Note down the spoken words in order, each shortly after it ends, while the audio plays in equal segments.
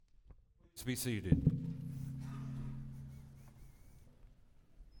Please be seated.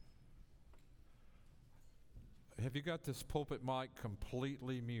 Have you got this pulpit mic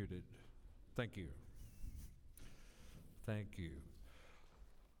completely muted? Thank you. Thank you.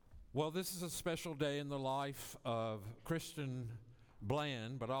 Well, this is a special day in the life of Christian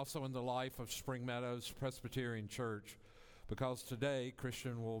Bland, but also in the life of Spring Meadows Presbyterian Church, because today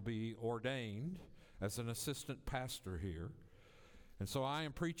Christian will be ordained as an assistant pastor here. And so I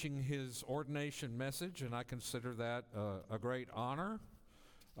am preaching his ordination message, and I consider that a great honor.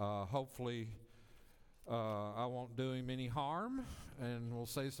 Hopefully, I won't do him any harm, and we'll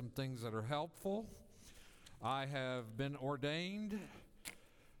say some things that are helpful. I have been ordained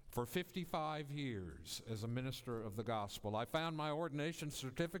for 55 years as a minister of the gospel. I found my ordination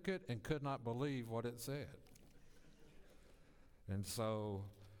certificate and could not believe what it said. And so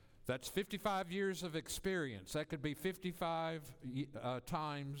that's 55 years of experience. That could be 55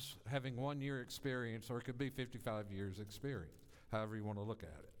 times having 1 year experience, or it could be 55 years experience, however you want to look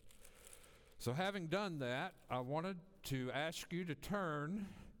at it. So having done that, I wanted to ask you to turn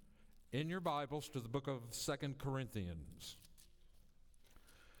in your Bibles to the book of 2 Corinthians.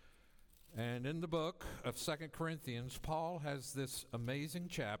 And in the book of 2 Corinthians, Paul has this amazing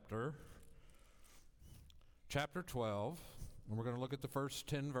chapter 12, and we're going to look at the first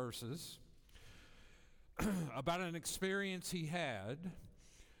 10 verses, about an experience he had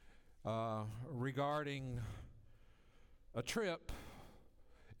regarding a trip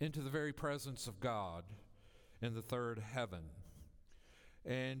into the very presence of God in the third heaven.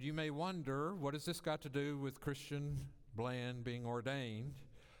 And you may wonder, what has this got to do with Christian Bland being ordained?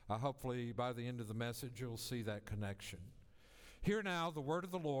 Hopefully by the end of the message you'll see that connection. Hear now the word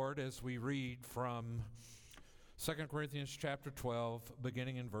of the Lord as we read from 2 Corinthians chapter 12,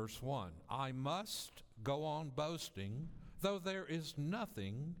 beginning in verse 1. I must go on boasting, though there is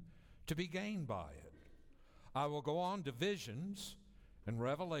nothing to be gained by it. I will go on to visions and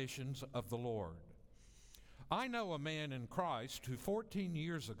revelations of the Lord. I know a man in Christ who 14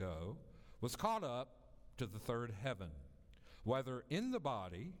 years ago was caught up to the third heaven. Whether in the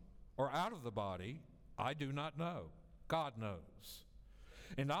body or out of the body, I do not know. God knows.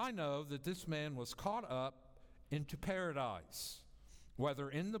 And I know that this man was caught up into paradise.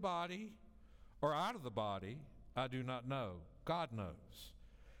 Whether in the body or out of the body, I do not know. God knows.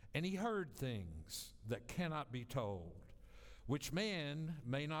 And he heard things that cannot be told, which man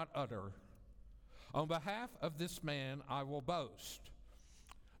may not utter. On behalf of this man I will boast,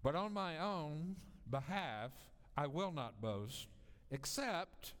 but on my own behalf I will not boast,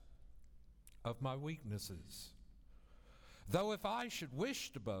 except of my weaknesses. Though if I should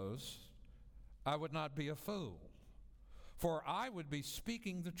wish to boast, I would not be a fool, for I would be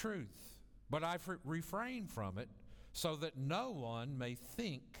speaking the truth, but I refrain from it, so that no one may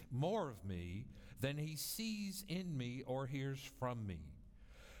think more of me than he sees in me or hears from me.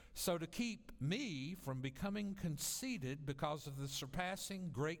 So to keep me from becoming conceited because of the surpassing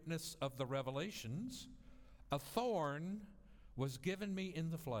greatness of the revelations, a thorn was given me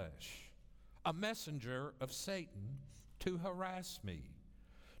in the flesh, a messenger of Satan to harass me,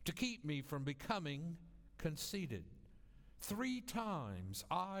 to keep me from becoming conceited. 3 times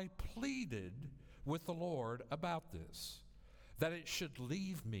I pleaded with the Lord about this, that it should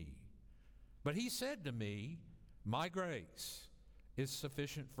leave me. But he said to me, my grace is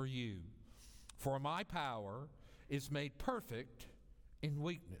sufficient for you, for my power is made perfect in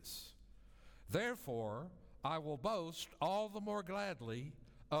weakness. Therefore, I will boast all the more gladly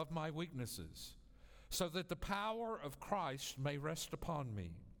of my weaknesses, so that the power of Christ may rest upon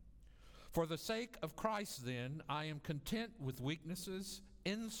me. For the sake of Christ, then, I am content with weaknesses,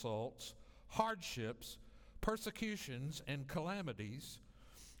 insults, hardships, persecutions, and calamities.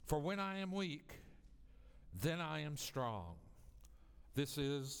 For when I am weak, then I am strong. This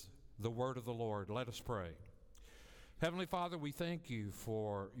is the word of the Lord. Let us pray. Heavenly Father, we thank you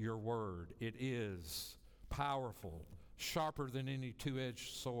for your word. It is powerful, sharper than any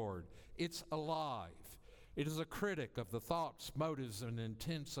two-edged sword. It's alive. It is a critic of the thoughts, motives, and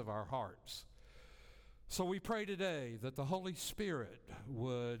intents of our hearts. So we pray today that the Holy Spirit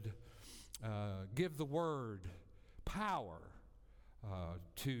would give the word power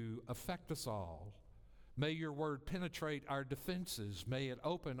to affect us all. May your word penetrate our defenses. May it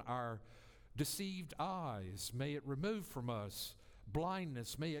open our deceived eyes. May it remove from us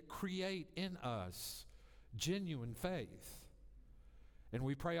blindness. May it create in us genuine faith. And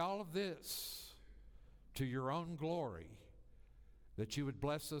we pray all of this to your own glory, that you would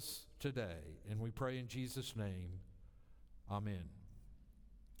bless us today. And we pray in Jesus' name, amen.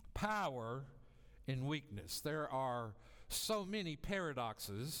 Power in weakness. There are so many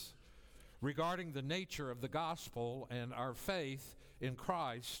paradoxes regarding the nature of the gospel and our faith in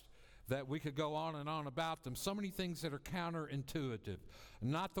Christ that we could go on and on about them. So many things that are counterintuitive,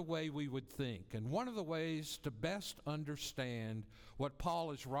 not the way we would think. And one of the ways to best understand what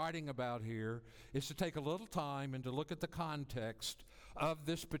Paul is writing about here is to take a little time and to look at the context of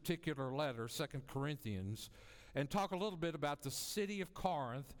this particular letter, 2 Corinthians, and talk a little bit about the city of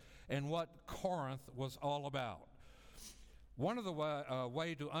Corinth and what Corinth was all about. One of the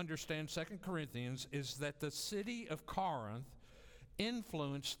way to understand 2 Corinthians is that the city of Corinth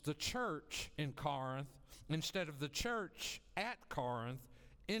influenced the church in Corinth instead of the church at Corinth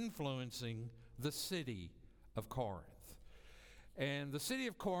influencing the city of Corinth. And the city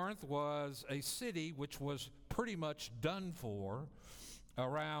of Corinth was a city which was pretty much done for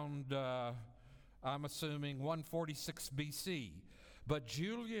around, I'm assuming, 146 BC. But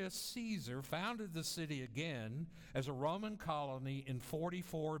Julius Caesar founded the city again as a Roman colony in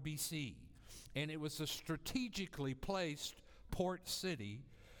 44 BC. And it was a strategically placed port city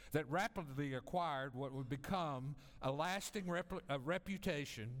that rapidly acquired what would become a lasting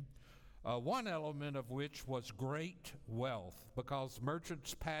reputation, one element of which was great wealth, because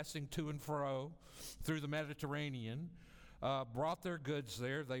merchants passing to and fro through the Mediterranean brought their goods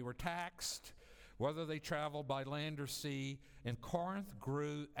there. They were taxed, whether they traveled by land or sea, and Corinth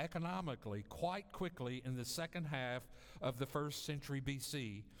grew economically quite quickly in the second half of the first century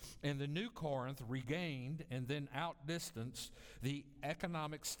BC. And the new Corinth regained and then outdistanced the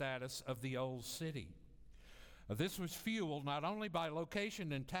economic status of the old city. This was fueled not only by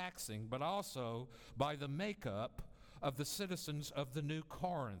location and taxing, but also by the makeup of the citizens of the new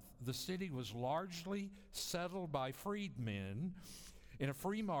Corinth. The city was largely settled by freedmen in a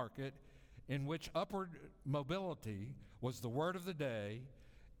free market in which upward mobility was the word of the day,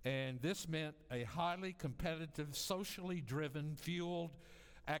 and this meant a highly competitive, socially driven, fueled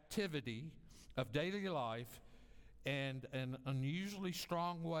activity of daily life, and an unusually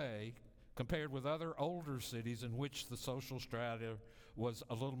strong way compared with other older cities in which the social strata was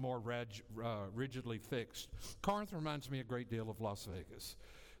a little more rigidly fixed. Corinth reminds me a great deal of Las Vegas.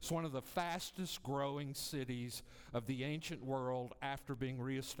 It's one of the fastest growing cities of the ancient world after being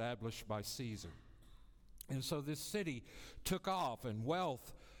reestablished by Caesar. And so this city took off, and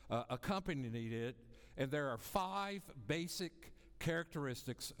wealth accompanied it. And there are 5 basic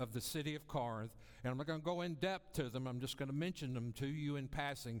characteristics of the city of Corinth. And I'm not going to go in depth to them. I'm just going to mention them to you in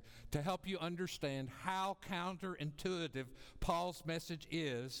passing to help you understand how counterintuitive Paul's message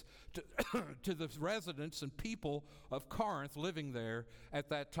is to the residents and people of Corinth living there at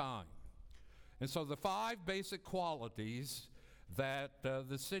that time. And so the 5 basic qualities that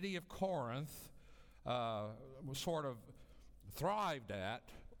the city of Corinth sort of thrived at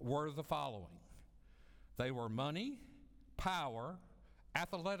were the following. They were money, power,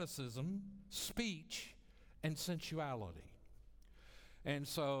 athleticism, speech, and sensuality. And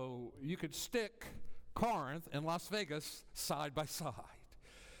so you could stick Corinth and Las Vegas side by side.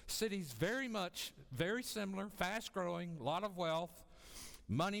 Cities very similar, fast growing, a lot of wealth.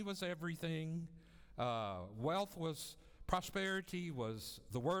 Money was everything. Prosperity was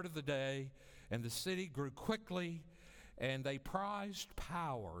the word of the day, and the city grew quickly, and they prized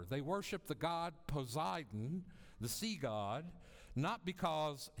power. They worshiped the god Poseidon, the sea god, not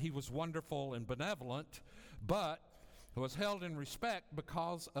because he was wonderful and benevolent, but was held in respect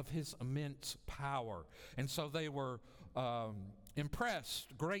because of his immense power. And so they were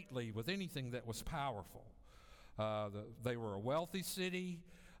impressed greatly with anything that was powerful. They were a wealthy city.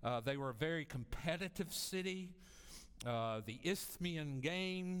 They were a very competitive city. The Isthmian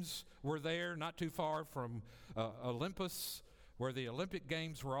Games were there, not too far from Olympus, where the Olympic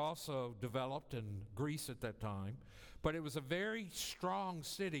Games were also developed in Greece at that time. But it was a very strong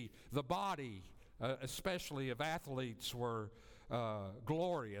city. The body, especially of athletes, were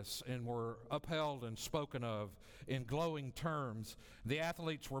glorious and were upheld and spoken of in glowing terms. The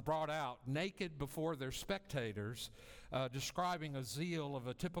athletes were brought out naked before their spectators, describing a zeal of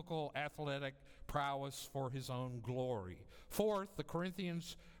a typical athletic prowess for his own glory. 4th, the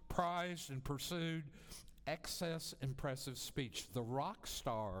Corinthians prized and pursued excess impressive speech. The rock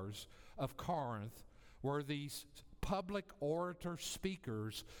stars of Corinth were these public orator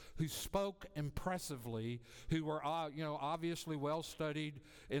speakers who spoke impressively, who were obviously well studied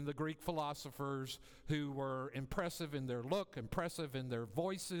in the Greek philosophers, who were impressive in their look, impressive in their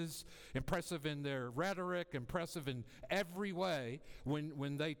voices, impressive in their rhetoric, impressive in every way.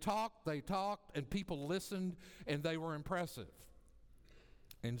 When they talked, and people listened, and they were impressive.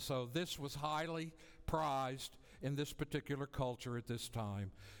 And so this was highly prized in this particular culture at this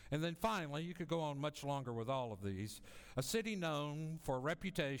time. And then finally, you could go on much longer with all of these, a city known for a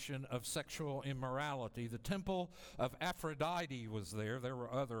reputation of sexual immorality. The temple of Aphrodite was there. There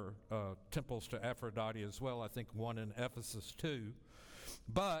were other temples to Aphrodite as well, I think one in Ephesus too.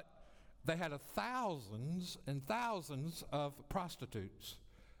 But they had thousands and thousands of prostitutes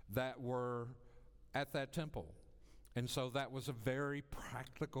that were at that temple. And so that was a very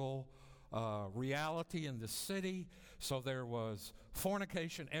practical reality in the city. So there was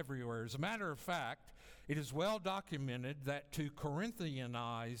fornication everywhere. As a matter of fact, it is well documented that to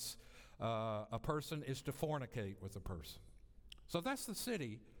Corinthianize a person is to fornicate with a person. So that's the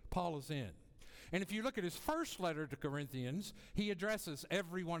city Paul is in. And if you look at his first letter to Corinthians, he addresses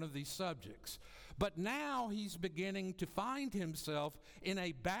every one of these subjects. But now he's beginning to find himself in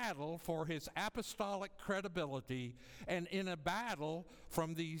a battle for his apostolic credibility and in a battle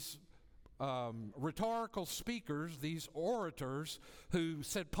from these rhetorical speakers, these orators who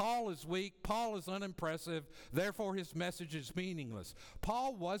said Paul is weak, Paul is unimpressive, therefore his message is meaningless.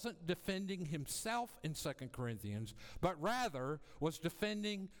 Paul wasn't defending himself in 2 Corinthians, but rather was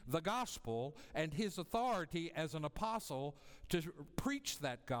defending the gospel and his authority as an apostle to preach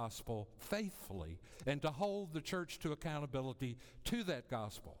that gospel faithfully and to hold the church to accountability to that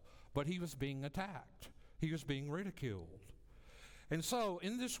gospel. But he was being attacked. He was being ridiculed. And so,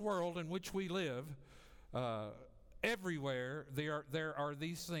 in this world in which we live, everywhere there are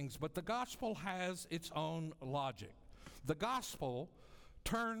these things. But the gospel has its own logic. The gospel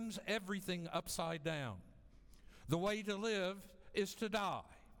turns everything upside down. The way to live is to die.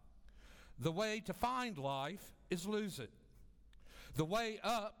 The way to find life is lose it. The way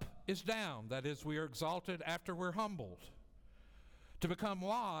up is down. That is, we are exalted after we're humbled. To become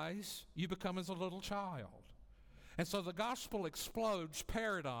wise, you become as a little child. And so the gospel explodes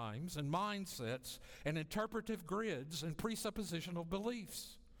paradigms and mindsets and interpretive grids and presuppositional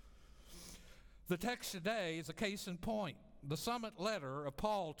beliefs. The text today is a case in point. The summit letter of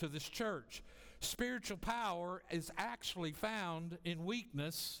Paul to this church. Spiritual power is actually found in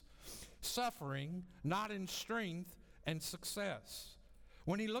weakness, suffering, not in strength and success.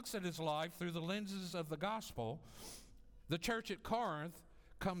 When he looks at his life through the lenses of the gospel, the church at Corinth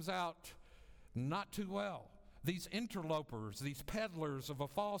comes out not too well. These interlopers, these peddlers of a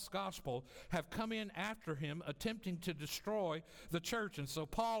false gospel have come in after him, attempting to destroy the church. And so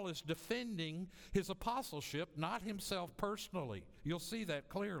Paul is defending his apostleship, not himself personally. You'll see that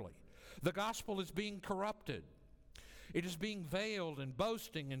clearly. The gospel is being corrupted. It is being veiled in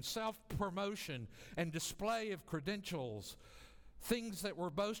boasting and self-promotion and display of credentials, things that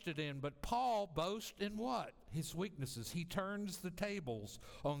were boasted in. But Paul boasts in what? His weaknesses. He turns the tables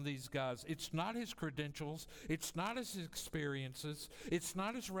on these guys. It's not his credentials. It's not his experiences. It's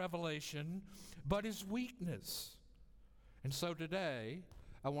not his revelation, but his weakness. And so today,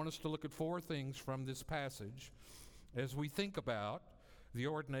 I want us to look at four things from this passage as we think about the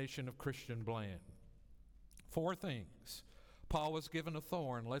ordination of Christian Bland. Four things. Paul was given a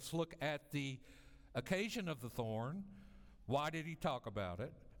thorn. Let's look at the occasion of the thorn. Why did he talk about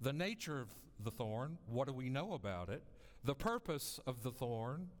it? The nature of the thorn, what do we know about it? The purpose of the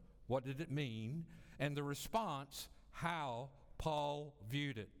thorn, what did it mean? And the response, how Paul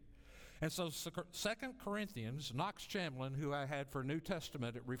viewed it. And so 2 Corinthians, Knox Chamberlain, who I had for New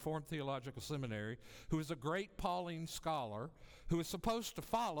Testament at Reformed Theological Seminary, who is a great Pauline scholar, who is supposed to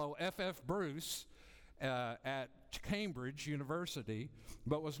follow F.F. Bruce at Cambridge University,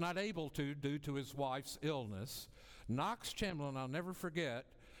 but was not able to due to his wife's illness. Knox Chamberlain, I'll never forget,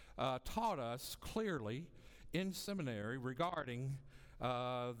 taught us clearly in seminary regarding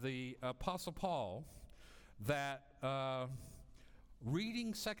the Apostle Paul that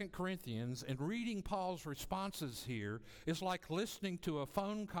reading 2 Corinthians and reading Paul's responses here is like listening to a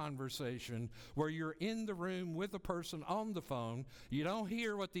phone conversation where you're in the room with the person on the phone. You don't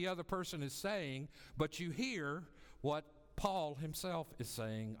hear what the other person is saying, but you hear what Paul himself is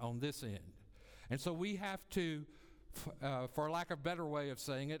saying on this end. And so we have to, for lack of a better way of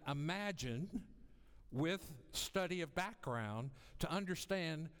saying it, imagine with study of background to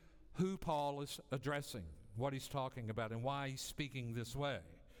understand who Paul is addressing, what he's talking about, and why he's speaking this way.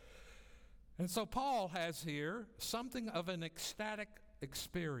 And so Paul has here something of an ecstatic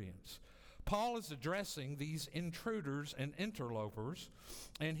experience. Paul is addressing these intruders and interlopers,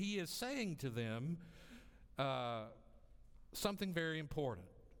 and he is saying to them something very important.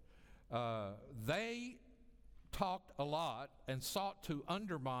 They talked a lot and sought to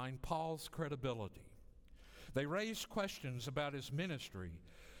undermine Paul's credibility. They raised questions about his ministry.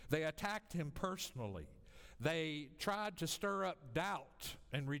 They attacked him personally. They tried to stir up doubt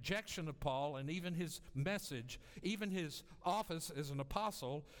and rejection of Paul and even his message, even his office as an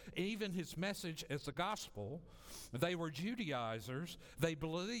apostle, even his message as the gospel. They were Judaizers. They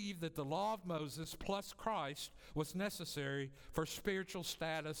believed that the law of Moses plus Christ was necessary for spiritual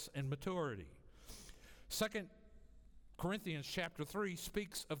status and maturity. 2 Corinthians chapter 3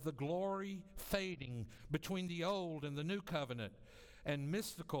 speaks of the glory fading between the old and the new covenant, and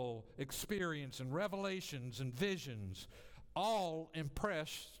mystical experience and revelations and visions all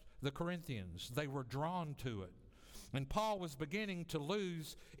impressed the Corinthians. They were drawn to it. And Paul was beginning to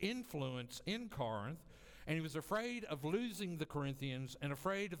lose influence in Corinth, and he was afraid of losing the Corinthians and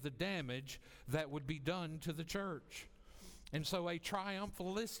afraid of the damage that would be done to the church. And so a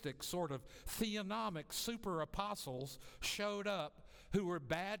triumphalistic sort of theonomic super apostles showed up who were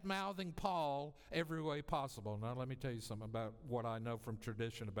bad-mouthing Paul every way possible. Now let me tell you something about what I know from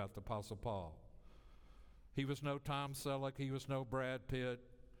tradition about the Apostle Paul. He was no Tom Selleck. He was no Brad Pitt.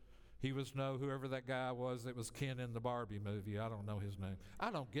 He was no whoever that guy was that was Ken in the Barbie movie. I don't know his name. I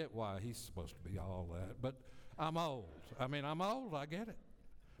don't get why he's supposed to be all that, but I'm old. I'm old. I get it.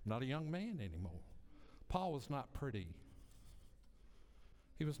 I'm not a young man anymore. Paul was not pretty.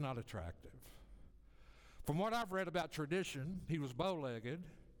 He was not attractive. From what I've read about tradition, he was bow-legged,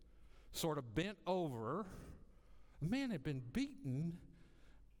 sort of bent over. The man had been beaten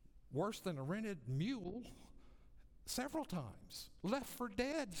worse than a rented mule several times, left for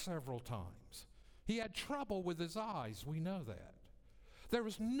dead several times. He had trouble with his eyes, we know that. There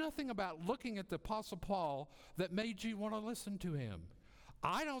was nothing about looking at the Apostle Paul that made you want to listen to him.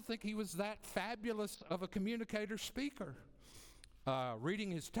 I don't think he was that fabulous of a communicator speaker.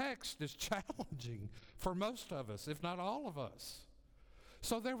 Reading his text is challenging for most of us, if not all of us.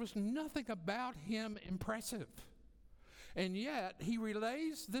 So there was nothing about him impressive. And yet, he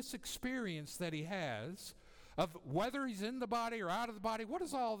relays this experience that he has of whether he's in the body or out of the body. What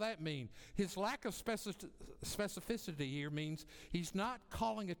does all that mean? His lack of specificity here means he's not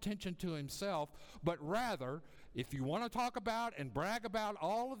calling attention to himself, but rather, if you want to talk about and brag about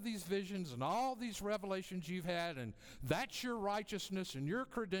all of these visions and all these revelations you've had, and that's your righteousness and your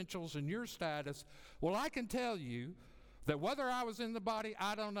credentials and your status, well, I can tell you that whether I was in the body,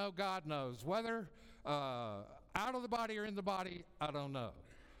 I don't know, God knows. Whether out of the body or in the body, I don't know.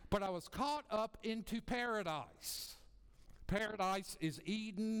 But I was caught up into paradise. Paradise is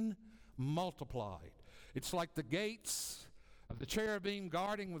Eden multiplied. It's like the gates of the cherubim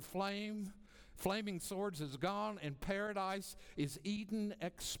guarding with flaming swords is gone, and paradise is Eden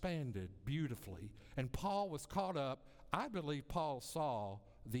expanded beautifully. And Paul was caught up. I believe Paul saw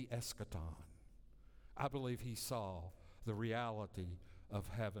the eschaton. I believe he saw the reality of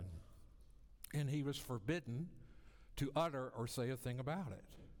heaven. And he was forbidden to utter or say a thing about it.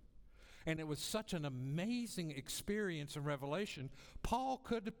 And it was such an amazing experience in Revelation, Paul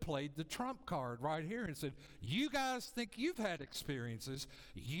could have played the trump card right here and said, you guys think you've had experiences.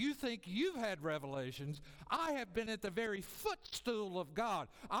 You think you've had revelations. I have been at the very footstool of God.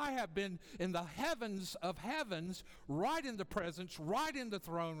 I have been in the heavens of heavens, right in the presence, right in the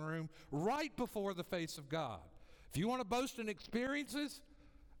throne room, right before the face of God. If you want to boast in experiences,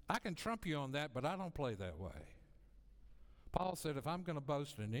 I can trump you on that, but I don't play that way. Paul said, if I'm going to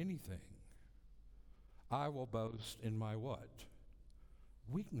boast in anything, I will boast in my what?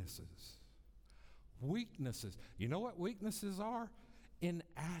 Weaknesses. Weaknesses. You know what weaknesses are?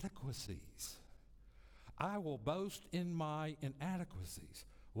 Inadequacies. I will boast in my inadequacies.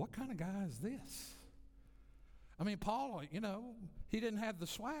 What kind of guy is this? Paul, he didn't have the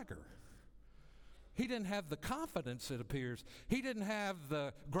swagger. He didn't have the confidence, it appears. He didn't have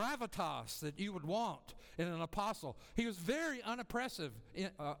the gravitas that you would want in an apostle. He was very unimpressive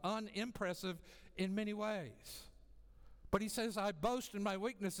in many ways. But he says, I boast in my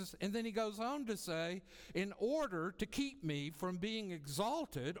weaknesses. And then he goes on to say, in order to keep me from being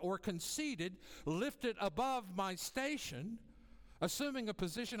exalted or conceited, lifted above my station, assuming a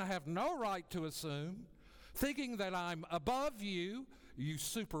position I have no right to assume, thinking that I'm above you, you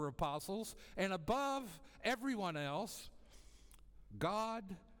super apostles, and above everyone else,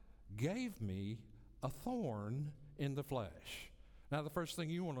 God gave me a thorn in the flesh. Now, the first thing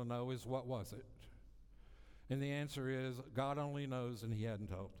you want to know is, what was it? And the answer is, God only knows, and he hadn't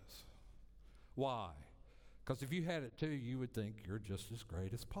told us. Why? Because if you had it too, you would think you're just as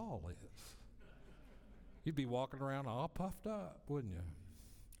great as Paul is. You'd be walking around all puffed up, wouldn't you?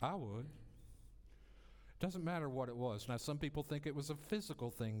 I would. Doesn't matter what it was. Now, some people think it was a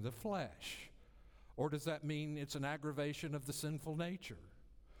physical thing, the flesh. Or does that mean it's an aggravation of the sinful nature?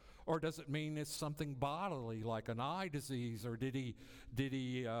 Or does it mean it's something bodily, like an eye disease? Or did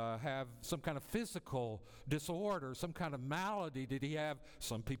he have some kind of physical disorder, some kind of malady? Did he have,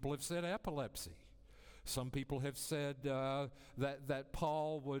 some people have said epilepsy. Some people have said that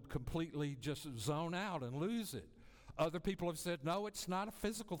Paul would completely just zone out and lose it. Other people have said, no, it's not a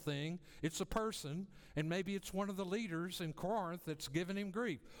physical thing, it's a person, and maybe it's one of the leaders in Corinth that's giving him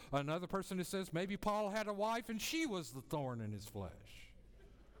grief. Another person who says maybe Paul had a wife and she was the thorn in his flesh.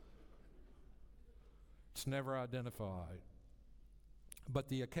 It's never identified. But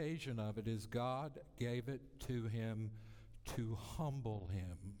the occasion of it is God gave it to him to humble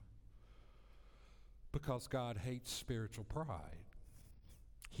him, because God hates spiritual pride.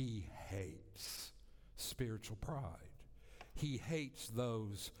 He hates spiritual pride. He hates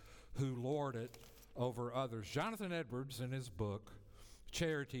those who lord it over others. Jonathan Edwards, in his book,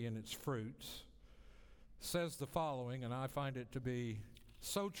 Charity and Its Fruits, says the following, and I find it to be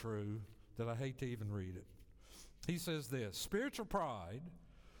so true that I hate to even read it. He says this: spiritual pride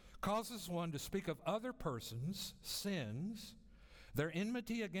causes one to speak of other persons' sins, their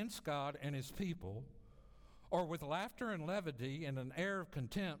enmity against God and his people, or with laughter and levity and an air of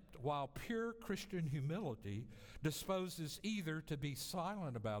contempt, while pure Christian humility disposes either to be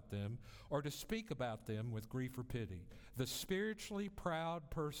silent about them or to speak about them with grief or pity. The spiritually proud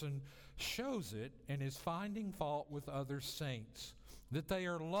person shows it and is finding fault with other saints, that they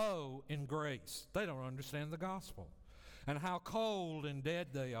are low in grace. They don't understand the gospel, and how cold and dead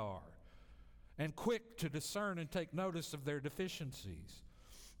they are, and quick to discern and take notice of their deficiencies.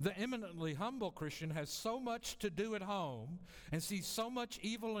 The eminently humble Christian has so much to do at home and sees so much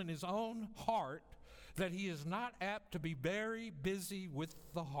evil in his own heart that he is not apt to be very busy with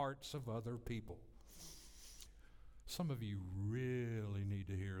the hearts of other people. Some of you really need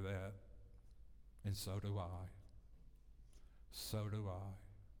to hear that, and so do I. So do I.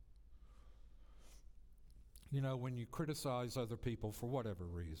 You know, when you criticize other people for whatever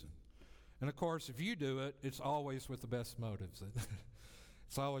reason, and of course, if you do it, it's always with the best motives.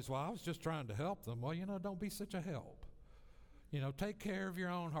 It's always, well, I was just trying to help them. Well, don't be such a help. Take care of your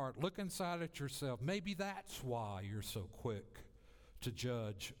own heart. Look inside at yourself. Maybe that's why you're so quick to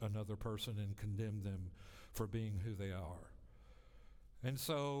judge another person and condemn them for being who they are. And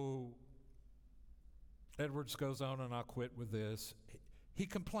so Edwards goes on, and I'll quit with this. He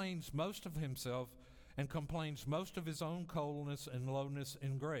complains most of himself and complains most of his own coldness and lowness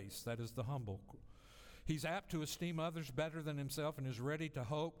in grace. That is the humble. He's apt to esteem others better than himself and is ready to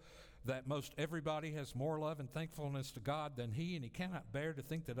hope that most everybody has more love and thankfulness to God than he, and he cannot bear to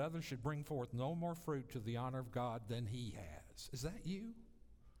think that others should bring forth no more fruit to the honor of God than he has. Is that you?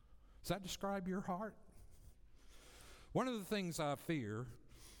 Does that describe your heart? One of the things I fear,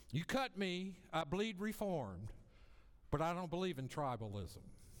 you cut me, I bleed reformed, but I don't believe in tribalism.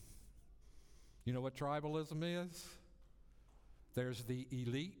 You know what tribalism is? There's the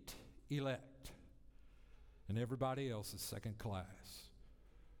elite elect, and everybody else is second class.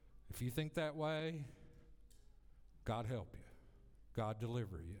 If you think that way, God help you. God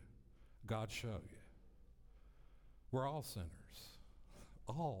deliver you. God show you. We're all sinners.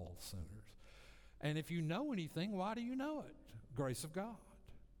 All sinners. And if you know anything, why do you know it? Grace of God.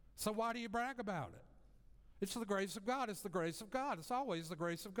 So why do you brag about it? It's the grace of God. It's the grace of God. It's always the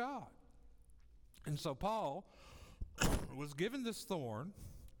grace of God. And so Paul was given this thorn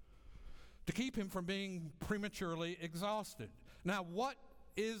to keep him from being prematurely exhausted. Now, what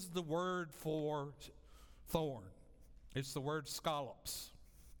is the word for thorn? It's the word scallops.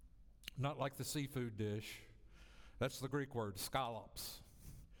 Not like the seafood dish. That's the Greek word, scallops.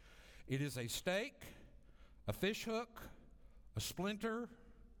 It is a stake, a fish hook, a splinter,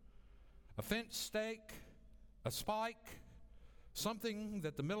 a fence stake, a spike, something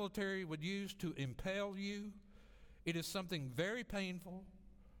that the military would use to impale you. It is something very painful.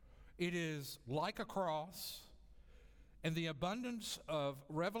 It is like a cross. And the abundance of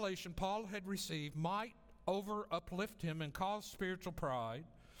revelation Paul had received might uplift him and cause spiritual pride.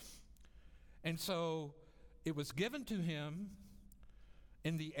 And so it was given to him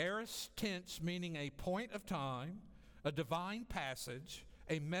in the aorist tense, meaning a point of time, a divine passage,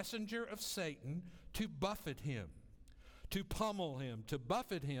 a messenger of Satan to buffet him, to pummel him. To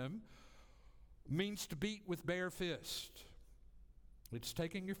buffet him means to beat with bare fist. It's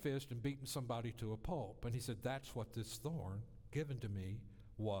taking your fist and beating somebody to a pulp. And he said, that's what this thorn given to me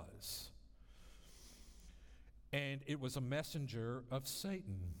was. And it was a messenger of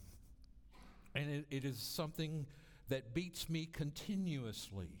Satan. And it is something that beats me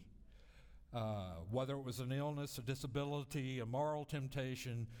continuously. Whether it was an illness, a disability, a moral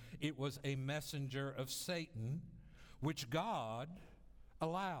temptation, it was a messenger of Satan, which God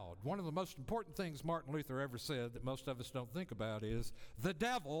allowed. One of the most important things Martin Luther ever said that most of us don't think about is the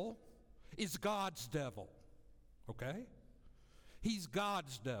devil is God's devil. Okay? He's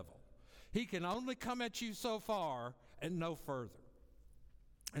God's devil. He can only come at you so far and no further.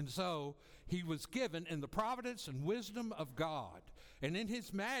 And so he was given in the providence and wisdom of God, and in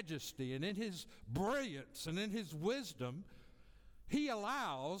his majesty and in his brilliance and in his wisdom, he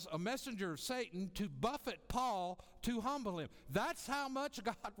allows a messenger of Satan to buffet Paul to humble him. That's how much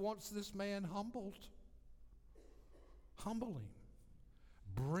God wants this man humbled. Humble him.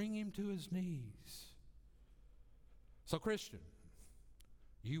 Bring him to his knees. So, Christian,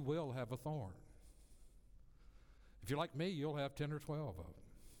 you will have a thorn. If you're like me, you'll have 10 or 12 of them.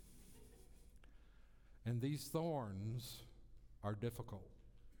 And these thorns are difficult.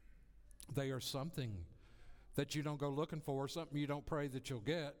 They are something that you don't go looking for, something you don't pray that you'll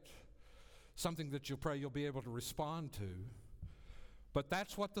get, something that you'll pray you'll be able to respond to. But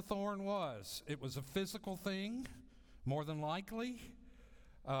that's what the thorn was. It was a physical thing, more than likely.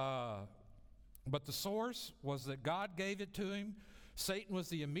 But the source was that God gave it to him. Satan was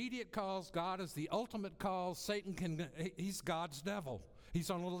the immediate cause. God is the ultimate cause. He's God's devil. He's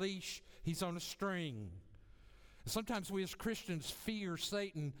on a leash. He's on a string. Sometimes we as Christians fear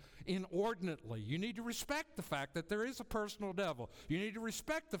Satan inordinately. You need to respect the fact that there is a personal devil. You need to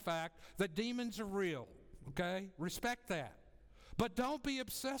respect the fact that demons are real. Okay? Respect that. But don't be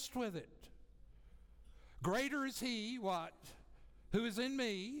obsessed with it. Greater is he, what? Who is in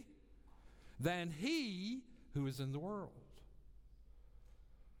me than he who is in the world.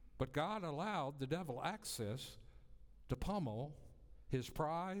 But God allowed the devil access to pummel his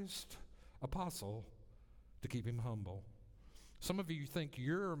prized apostle to keep him humble. Some of you think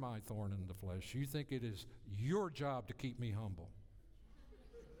you're my thorn in the flesh. You think it is your job to keep me humble.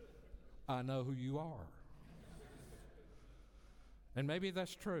 I know who you are. And maybe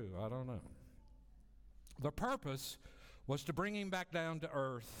that's true. I don't know. The purpose was to bring him back down to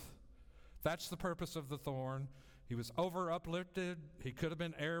earth. That's the purpose of the thorn. He was uplifted. He could have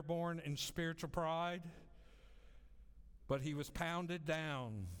been airborne in spiritual pride. But he was pounded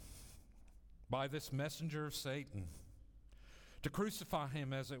down by this messenger of Satan to crucify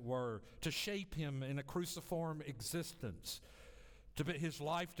him, as it were, to shape him in a cruciform existence, his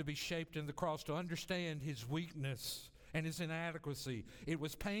life to be shaped in the cross, to understand his weakness and his inadequacy. It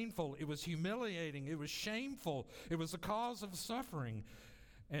was painful. It was humiliating. It was shameful. It was a cause of suffering.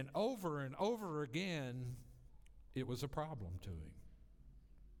 And over again, it was a problem to him.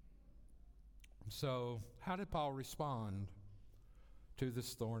 So, how did Paul respond to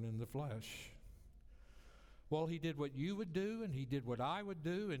this thorn in the flesh? Well, he did what you would do, and he did what I would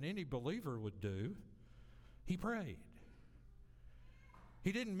do, and any believer would do. He prayed.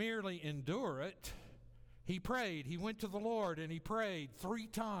 He didn't merely endure it. He prayed. He went to the Lord and he prayed 3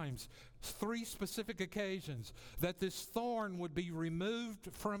 times, 3 specific occasions, that this thorn would be removed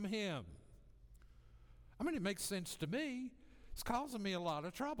from him. I mean, it makes sense to me. It's causing me a lot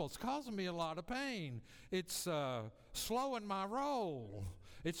of trouble. It's causing me a lot of pain. It's slowing my roll.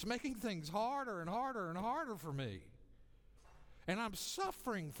 It's making things harder and harder and harder for me. And I'm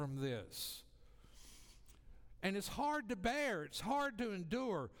suffering from this. And it's hard to bear. It's hard to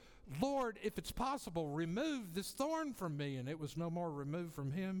endure. Lord, if it's possible, remove this thorn from me. And it was no more removed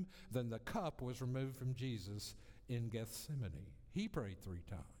from him than the cup was removed from Jesus in Gethsemane. He prayed 3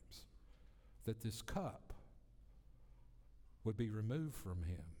 times that this cup would be removed from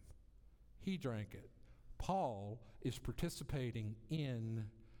him. He drank it. Paul is participating in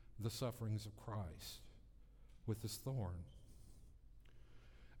the sufferings of Christ with this thorn.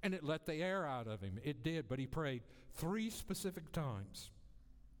 And it let the air out of him. It did, but he prayed 3 specific times.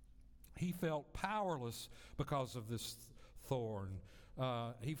 He felt powerless because of this thorn.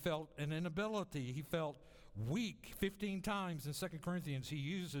 He felt an inability. He felt weak. 15 times in 2 Corinthians he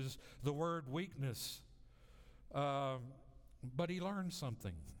uses the word weakness. But he learned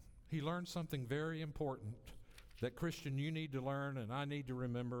something. He learned something very important that, Christian, you need to learn, and I need to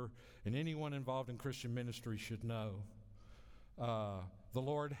remember, and anyone involved in Christian ministry should know. The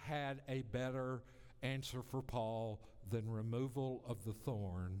Lord had a better answer for Paul than removal of the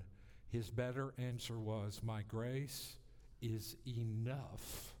thorn. His better answer was, my grace is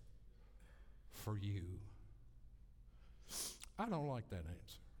enough for you. I don't like that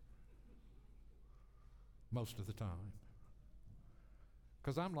answer most of the time.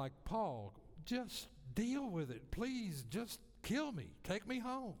 Because I'm like, Paul, just deal with it. Please, just kill me. Take me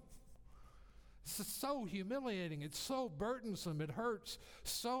home. This is so humiliating. It's so burdensome. It hurts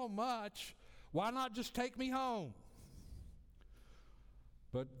so much. Why not just take me home?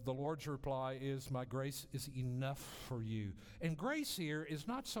 But the Lord's reply is, my grace is enough for you. And grace here is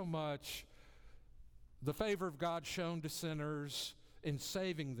not so much the favor of God shown to sinners in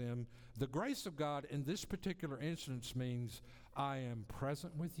saving them. The grace of God in this particular instance means I am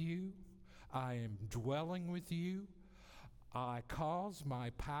present with you. I am dwelling with you. I cause my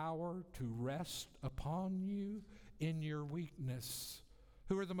power to rest upon you in your weakness.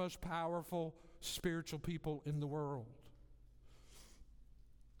 Who are the most powerful spiritual people in the world?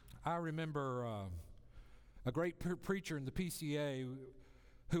 I remember a great preacher in the PCA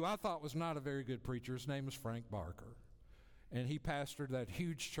who I thought was not a very good preacher. His name was Frank Barker. And he pastored that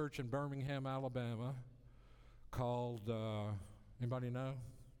huge church in Birmingham, Alabama called, anybody know?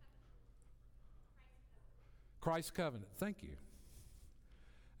 Christ Covenant. Thank you.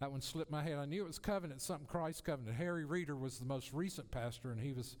 That one slipped my head. I knew it was Covenant, something Christ Covenant. Harry Reeder was the most recent pastor, and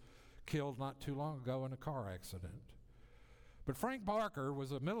he was killed not too long ago in a car accident. But Frank Barker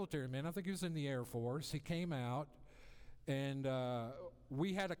was a military man. I think he was in the Air Force. He came out, and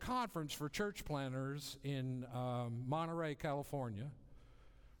we had a conference for church planners in Monterey, California,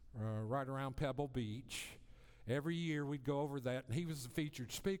 right around Pebble Beach. Every year we'd go over that, and he was the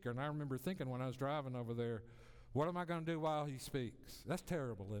featured speaker. And I remember thinking when I was driving over there, what am I going to do while he speaks? That's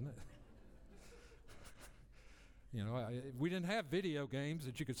terrible, isn't it? You know, we didn't have video games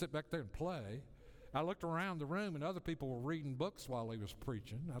that you could sit back there and play. I looked around the room, and other people were reading books while he was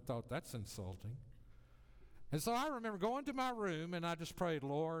preaching. I thought, that's insulting. And so I remember going to my room, and I just prayed,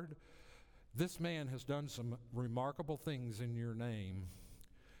 Lord, this man has done some remarkable things in your name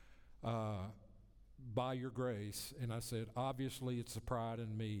by your grace. And I said, obviously, it's the pride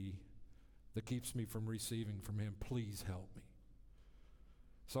in me that keeps me from receiving from him. Please help me.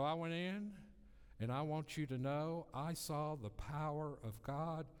 So I went in, and I want you to know I saw the power of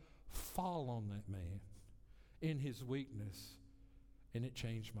God fall on that man in his weakness, and it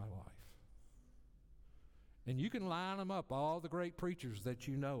changed my life. And you can line them up, all the great preachers that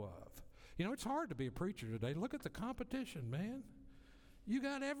you know of. You know, it's hard to be a preacher today. Look at the competition, man. You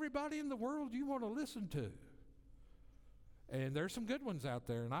got everybody in the world you want to listen to. And there's some good ones out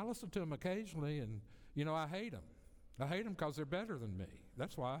there, and I listen to them occasionally, and, you know, I hate them. I hate them because they're better than me.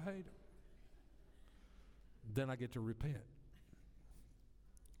 That's why I hate them. Then I get to repent.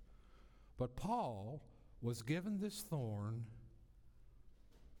 But Paul was given this thorn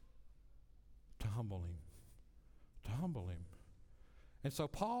to humble him. To humble him. And so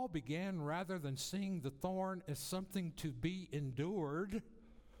Paul began, rather than seeing the thorn as something to be endured,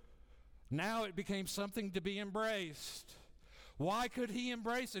 now it became something to be embraced. Why could he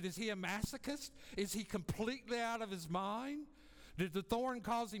embrace it? Is he a masochist? Is he completely out of his mind? Did the thorn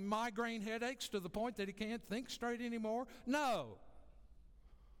cause him migraine headaches to the point that he can't think straight anymore? No.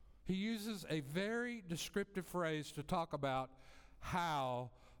 He uses a very descriptive phrase to talk about how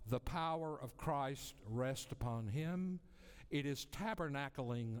the power of Christ rests upon him. It is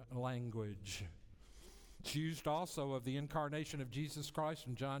tabernacling language. It's used also of the incarnation of Jesus Christ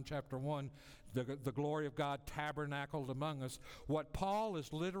in John chapter 1, the glory of God tabernacled among us. What Paul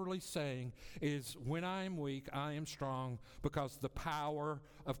is literally saying is, when I am weak, I am strong because the power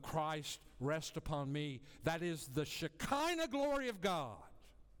of Christ rests upon me. That is the Shekinah glory of God.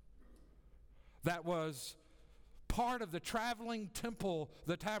 That was part of the traveling temple,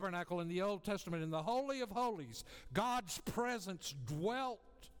 the tabernacle in the Old Testament. In the Holy of Holies, God's presence dwelt.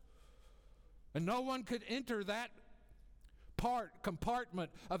 And no one could enter that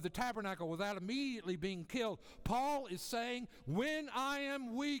compartment of the tabernacle without immediately being killed. Paul is saying, when I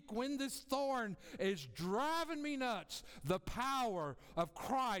am weak, when this thorn is driving me nuts, the power of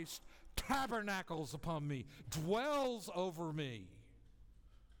Christ tabernacles upon me, dwells over me.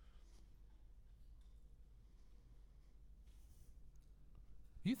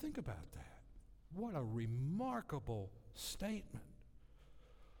 You think about that. What a remarkable statement.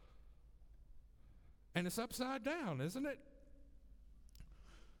 And it's upside down, isn't it?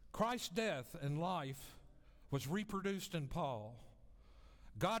 Christ's death and life was reproduced in Paul.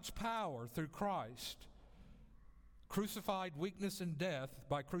 God's power through Christ, crucified weakness and death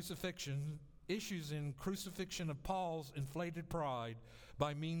by crucifixion, issues in crucifixion of Paul's inflated pride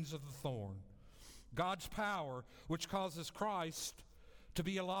by means of the thorn. God's power, which causes Christ to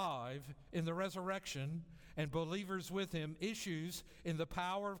be alive in the resurrection and believers with him, issues in the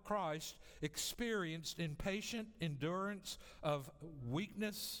power of Christ experienced in patient endurance of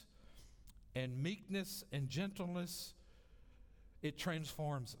weakness and meekness and gentleness. It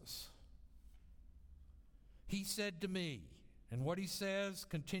transforms us. He said to me, and what he says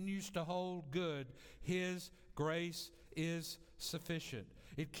continues to hold good, his grace is sufficient.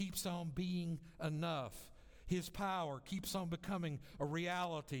 It keeps on being enough. His power keeps on becoming a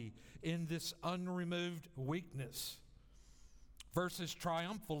reality in this unremoved weakness versus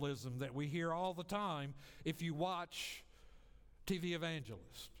triumphalism that we hear all the time if you watch TV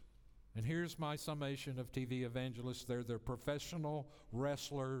evangelists. And here's my summation of TV evangelists. They're the professional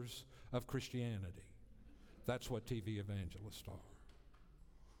wrestlers of Christianity. That's what TV evangelists are.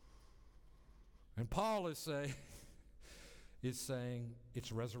 And Paul is saying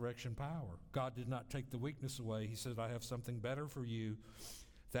it's resurrection power. God did not take the weakness away. He said, I have something better for you.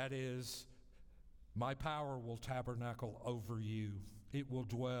 That is, my power will tabernacle over you. It will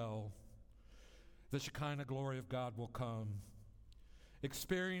dwell. The Shekinah glory of God will come.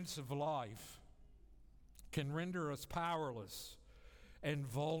 Experience of life can render us powerless and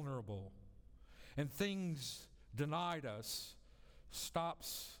vulnerable. And things denied us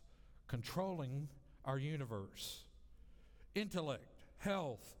stops controlling our universe. Intellect,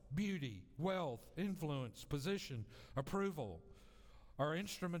 health, beauty, wealth, influence, position, approval are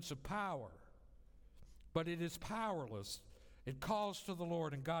instruments of power. But it is powerless. It calls to the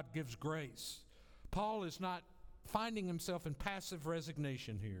Lord and God gives grace. Paul is not finding himself in passive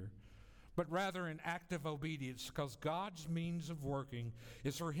resignation here, but rather in active obedience, because God's means of working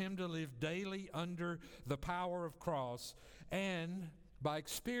is for him to live daily under the power of cross, and by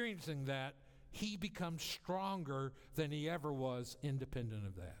experiencing that, he becomes stronger than he ever was independent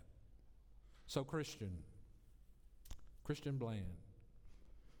of that. So Christian Bland,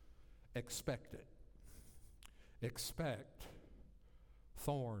 expect it. Expect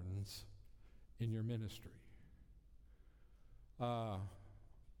thorns in your ministry. I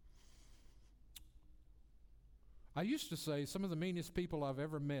used to say some of the meanest people I've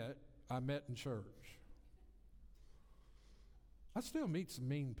ever met, I met in church. I still meet some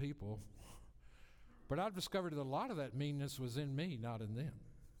mean people, but I've discovered that a lot of that meanness was in me, not in them.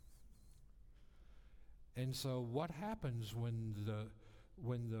 And so what happens when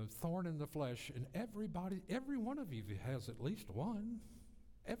the thorn in the flesh, and every one of you has at least one.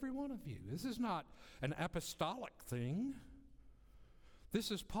 Every one of you. This is not an apostolic thing. This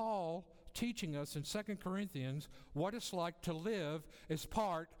is Paul teaching us in 2 Corinthians what it's like to live as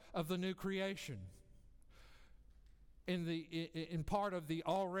part of the new creation. In part of the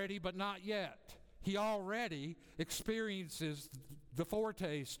already but not yet. He already experiences the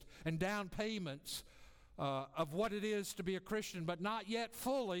foretaste and down payments of what it is to be a Christian, but not yet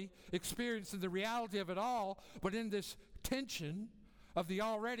fully experiencing the reality of it all. But in this tension of the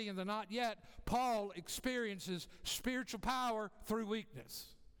already and the not yet, Paul experiences spiritual power through weakness.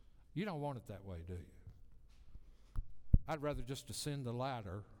 You don't want it that way, do you? I'd rather just ascend the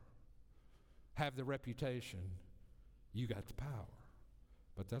ladder, have the reputation, you got the power.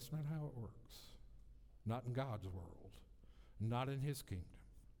 But that's not how it works. Not in God's world. Not in his kingdom.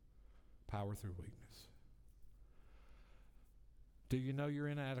 Power through weakness. Do you know your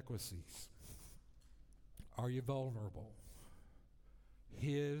inadequacies? Are you vulnerable?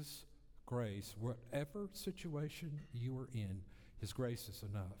 His grace, whatever situation you are in, his grace is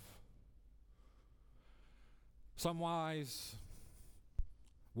enough. Some wise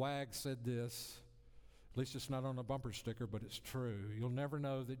wag said this, at least it's not on a bumper sticker, but it's true. You'll never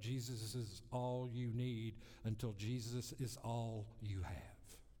know that Jesus is all you need until Jesus is all you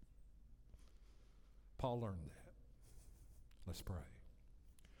have. Paul learned that. Let's pray.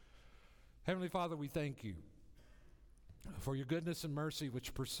 Heavenly Father, we thank you for your goodness and mercy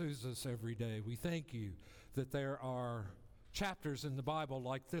which pursues us every day. We thank you that there are chapters in the Bible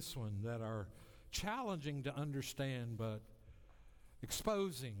like this one that are challenging to understand, but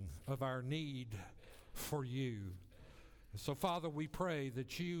exposing of our need for you. So, Father, we pray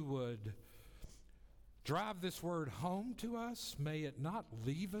that you would drive this word home to us. May it not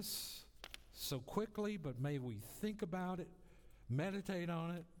leave us so quickly, but may we think about it, meditate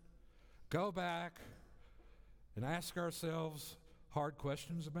on it, go back and ask ourselves hard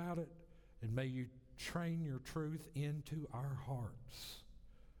questions about it, and may you train your truth into our hearts.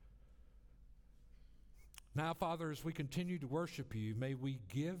 Now, Father, as we continue to worship you, may we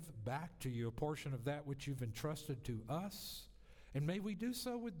give back to you a portion of that which you've entrusted to us, and may we do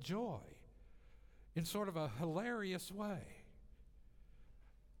so with joy, in sort of a hilarious way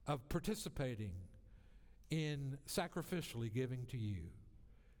of participating in sacrificially giving to you.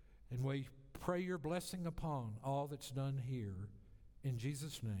 And we pray your blessing upon all that's done here. In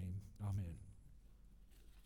Jesus' name, amen.